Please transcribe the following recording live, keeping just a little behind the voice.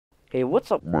Hey,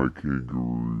 what's up, my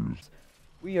kangaroos?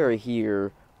 We are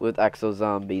here with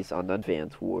Exo-Zombies on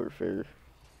Advanced Warfare.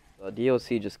 The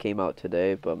DLC just came out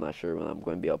today, but I'm not sure when I'm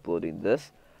going to be uploading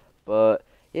this. But,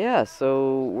 yeah,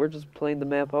 so we're just playing the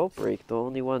map Outbreak, the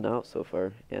only one out so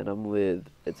far. And I'm with,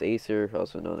 it's Acer,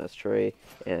 also known as Trey,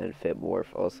 and Fitmorph,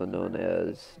 also known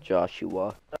as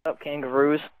Joshua. What's up,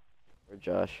 kangaroos? Or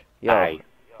Josh. Yo, Hi.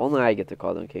 only I get to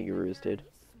call them kangaroos, dude.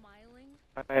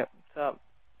 Alright, what's up?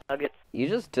 Nuggets. You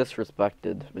just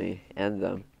disrespected me and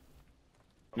them.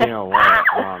 You know what,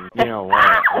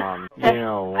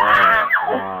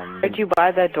 Where'd you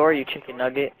buy that door, you chicken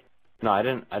nugget? No, I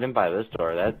didn't buy this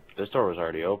door. This door was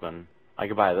already open. I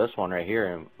could buy this one right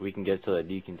here and we can get to the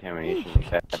decontamination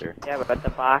faster. Yeah, but the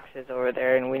box is over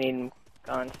there and we need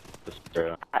guns. This is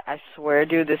true. I swear,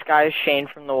 dude, this guy is Shane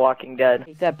from The Walking Dead.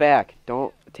 Take that back.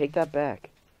 Don't take that back.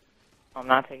 I'm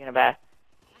not taking it back.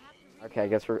 Okay, I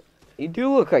guess you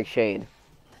do look like Shane.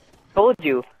 Told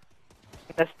you.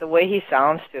 That's the way he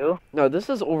sounds, too. No, this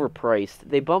is overpriced.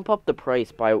 They bump up the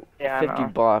price by Yeah, I 50 know.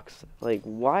 bucks. Like,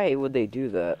 why would they do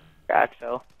that?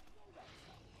 Axo.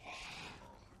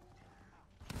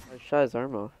 I shot his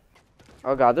arm off.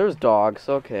 Oh god, there's dogs.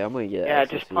 Okay, I'm gonna get Yeah,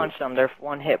 access just to punch them. They're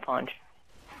one-hit punch.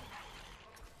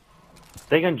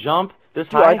 They can jump this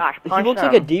Dude, high? Gosh, he punch looks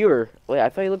like them. a deer. Wait, I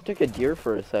thought he looked like a deer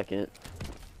for a second.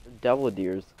 Devil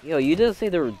deers. Yo, you didn't say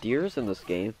there were deers in this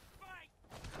game.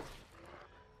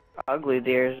 Ugly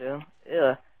deers, dude.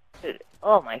 Ugh. Dude,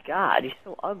 oh my god, he's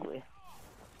so ugly.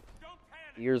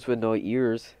 Deers with no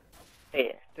ears.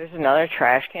 Hey, there's another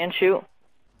trash can shoot.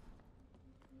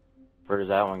 Where does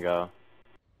that one go?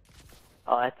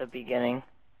 Oh, at the beginning.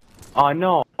 Oh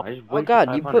no! I just Oh wasted god,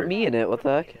 you put 500. me in it. What the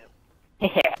heck?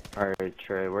 Yeah. Alright,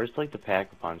 Trey, where's like the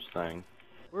pack-a-punch thing?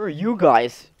 Where are you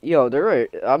guys? Yo, they're right.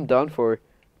 I'm done for.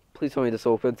 Please tell me this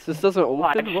opens. This doesn't Oh,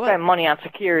 I open? just What? spent money on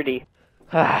security.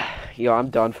 Yo, I'm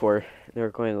done for. They're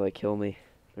going to like kill me.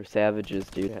 They're savages,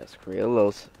 dude. Has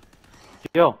Skrillos.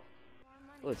 Yo!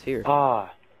 Oh, it's here.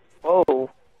 Ah! Whoa.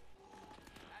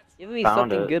 Give me found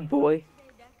something it. good, boy.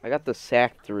 I got the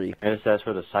sack 3. I guess that's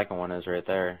where the second one is right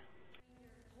there.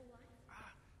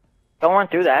 Don't run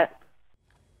through that.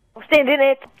 Don't stand in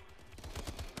it.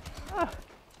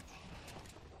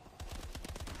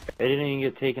 It didn't even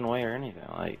get taken away or anything,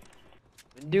 like...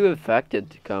 When do infected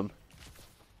to come?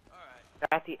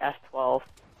 Got the S12.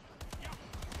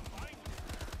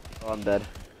 Oh, I'm dead.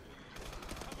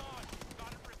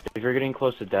 If you're getting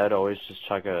close to dead, always just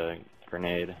chuck a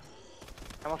grenade.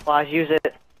 Camouflage, use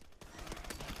it.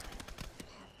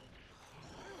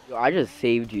 Yo, I just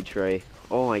saved you, Trey.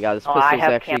 Oh my god, this Oh, I pistol's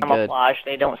have actually good. camouflage.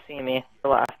 They don't see me.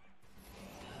 Left.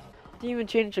 Didn't even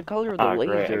change the color of the Ah, great,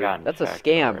 I laser. got That's a infected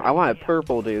scam. already. I want it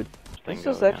purple, dude. Thing This is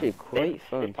goes actually quite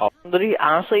fun. Oh, Literally,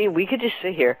 honestly, we could just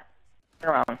sit here.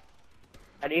 Turn around.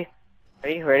 Ready?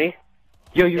 Ready? Ready?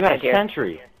 yo, you Get got a back here.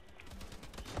 sentry!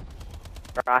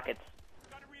 Rockets.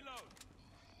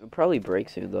 It'll probably break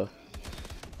soon, though.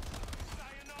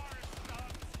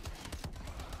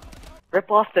 Rip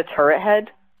off the turret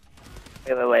head?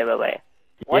 Wait.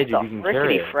 What dude, the you can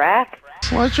carry frickety it. frack?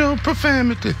 Watch your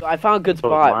profanity. I found a good So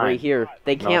spot mine. right here.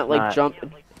 They No, can't, it's like, not. jump.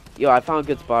 Yo, I found a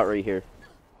good spot right here.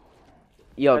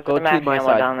 Yo, There's go a to max my ammo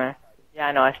side. down there. Yeah,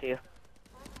 I know, I see you.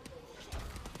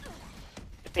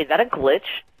 Wait, is that a glitch?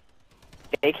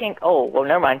 They can't. Oh, well,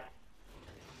 never mind.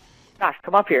 Gosh,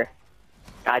 come up here.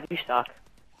 God, you suck.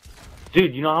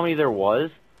 Dude, you know how many there was?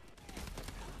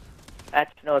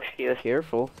 That's no excuse.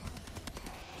 Careful.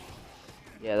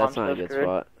 Yeah, that's I'm not a so good screwed.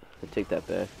 spot. I take that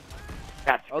back.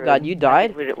 Got Oh screwed. god, you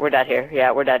died? We're dead here.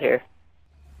 Yeah, we're dead here.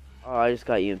 Oh, I just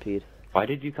got EMP'd. Why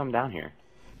did you come down here?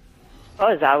 Oh,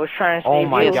 I was trying to Oh save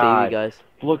my you. Save God. you guys.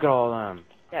 Look at all them.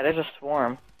 Yeah, there's a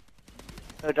swarm.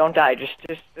 No, don't die. Just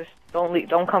don't leave.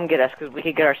 Don't come get us, cause we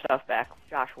could get our stuff back.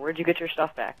 Josh, where'd you get your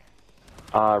stuff back?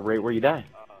 Right where you die.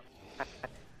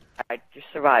 I just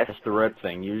survived. That's the red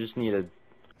thing. You just need a...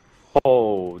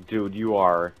 Oh, dude, you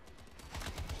are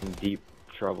in deep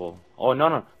trouble. Oh,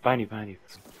 no. Behind you.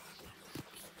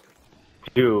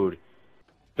 Dude,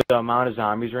 the amount of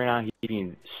zombies right now, he's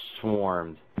being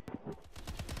swarmed.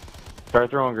 Start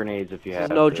throwing grenades if you This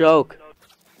have is no to. joke.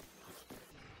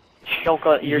 Don't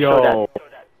go. You're so dead.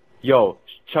 Yo,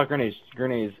 chuck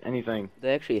grenades, anything.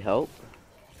 They actually help.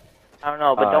 I don't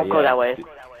know, but don't go yeah. that way.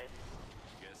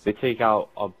 They take out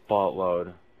a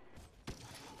buttload.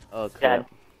 Oh, Dead.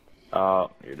 crap.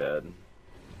 Oh, you're dead.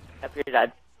 Yep, you're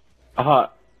dead. Yeah,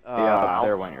 Uh,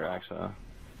 there went your Exo.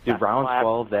 Dude, That's round why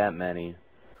 12, that many.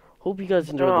 hope you guys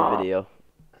enjoyed the Oh.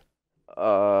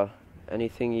 video.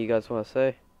 Anything you guys want to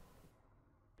say?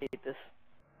 Hate this.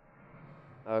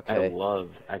 I Okay.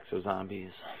 love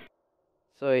Exo-Zombies.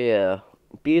 So yeah,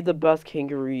 be the best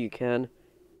kangaroo you can,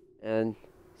 and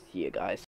see you guys.